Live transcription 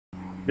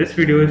this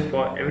video is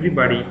for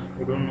everybody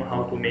who don't know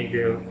how to make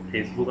their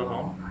Facebook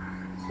account.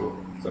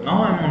 So now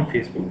I'm on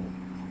Facebook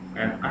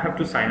and I have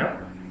to sign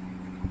up.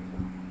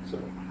 So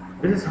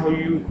this is how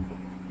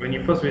when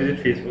you first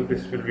visit Facebook,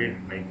 this will read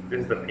like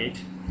this is the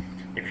page.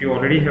 If you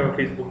already have a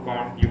Facebook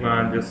account, you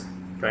gonna just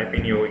type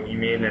in your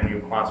email and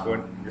your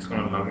password. Just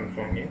gonna log in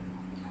from here.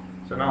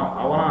 So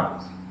now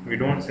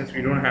since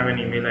we don't have an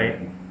email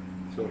ID,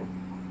 so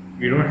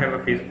we don't have a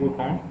Facebook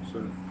account.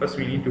 So first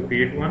we need to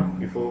create one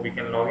before we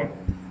can log in.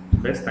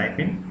 Let's type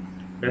name,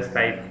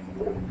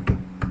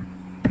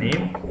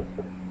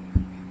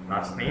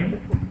 last name.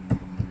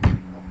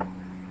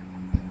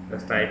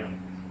 Let's type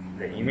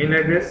the email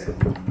address.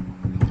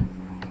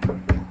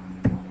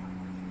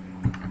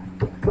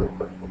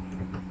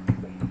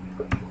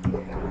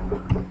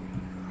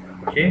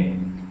 Okay,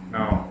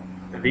 now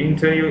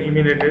re-enter your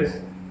email address.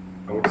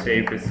 I would say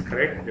if it's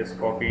correct, just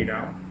copy it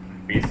down,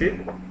 paste it,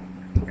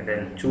 and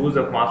then choose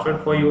a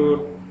password for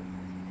your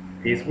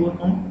Facebook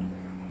account.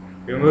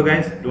 Remember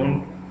guys,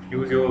 don't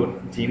use your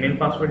Gmail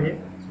password here.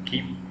 So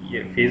keep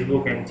your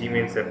Facebook and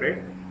Gmail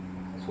separate.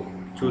 So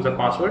choose a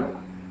password.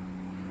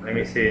 Let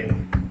me say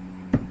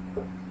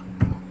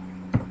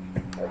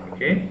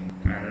okay,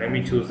 and let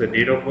me choose the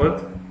date of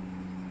birth.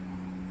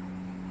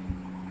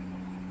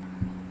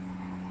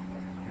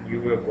 You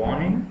were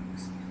born in,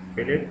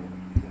 fill it.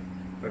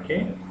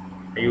 Okay,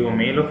 are you a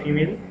male or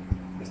female?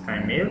 This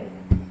time male.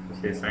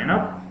 So say sign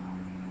up.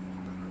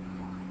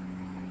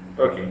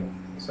 Okay,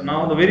 so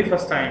now the very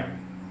first time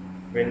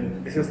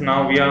when this is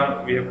now we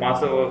have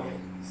passed over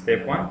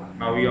step 1.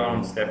 Now we are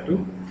on step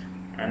 2,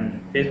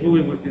 and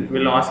Facebook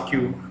will ask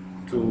you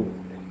to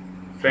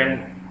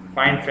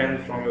find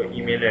friends from your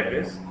email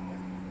address.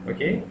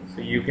 Okay,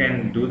 so you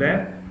can do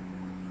that.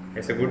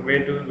 It's a good way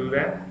to do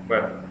that,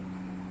 but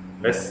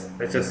let's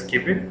just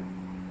skip it.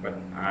 But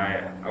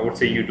I would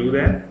say you do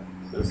that.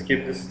 So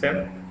skip this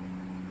step.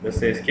 Let's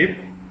say skip.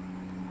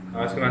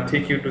 Now it's gonna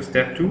take you to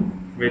step 2.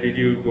 Where did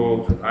you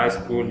go to high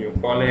school, your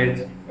college,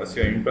 what's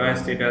your employer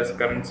status,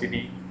 current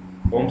city,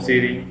 home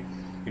city.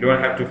 You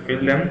don't have to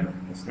fill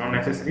them, it's not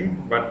necessary,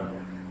 but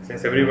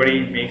since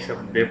everybody makes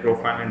up their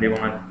profile and they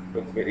want to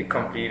look very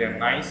complete and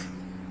nice,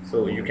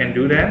 so you can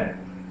do that.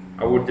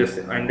 I would just,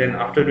 and then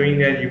after doing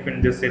that, you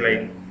can just say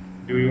like,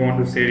 do you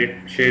want to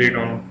share it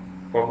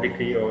on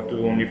publicly or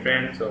to only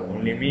friends or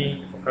only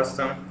me, or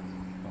custom,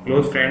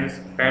 close friends,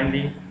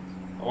 family,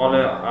 all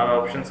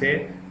are options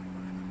here.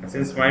 And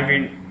since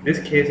this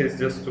case is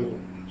just to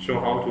show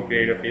how to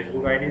create a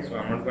Facebook ID, so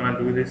I'm not gonna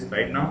do this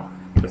right now.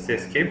 Just say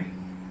skip,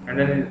 and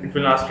then it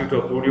will ask you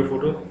to upload your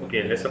photo.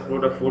 Okay, let's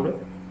upload a photo.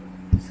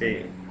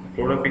 Say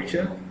upload a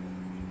picture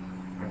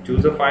and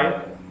choose a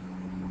file.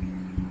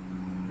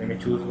 Let me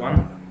choose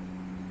one.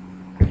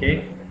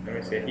 Okay, let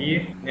me say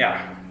here,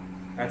 yeah,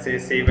 and say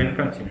save and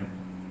continue.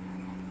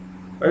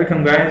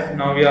 Welcome guys,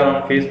 now we are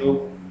on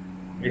Facebook.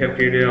 We have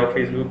created our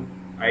Facebook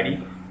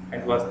ID,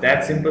 and it was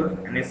that simple,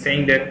 and it's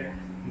saying that.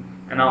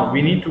 And now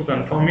we need to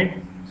confirm it.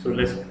 So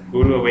let's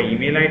go to our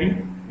email ID.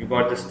 We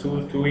got just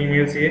two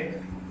emails here.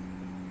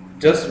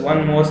 Just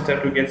one more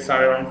step to get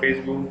started on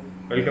Facebook.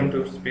 Welcome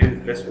to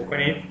space. Let's open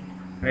it,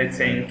 and it's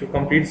saying to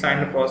complete sign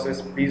up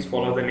process, please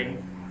follow the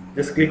link.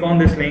 Just click on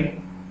this link,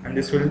 and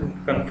this will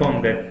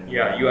confirm that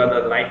yeah, you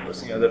are the right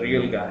person, you are the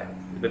real guy,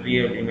 the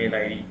real email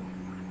ID.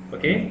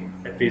 Okay,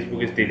 that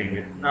Facebook is dealing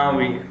with. Now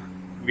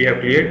we have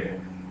cleared.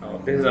 Now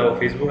this is our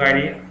Facebook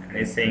ID, and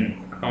it's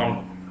saying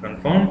account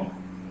confirmed.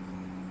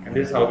 And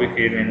this is how we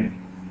create a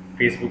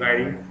Facebook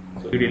ID.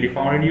 So if you really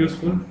found it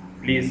useful,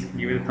 please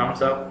give it a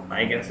thumbs up,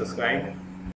 like and subscribe.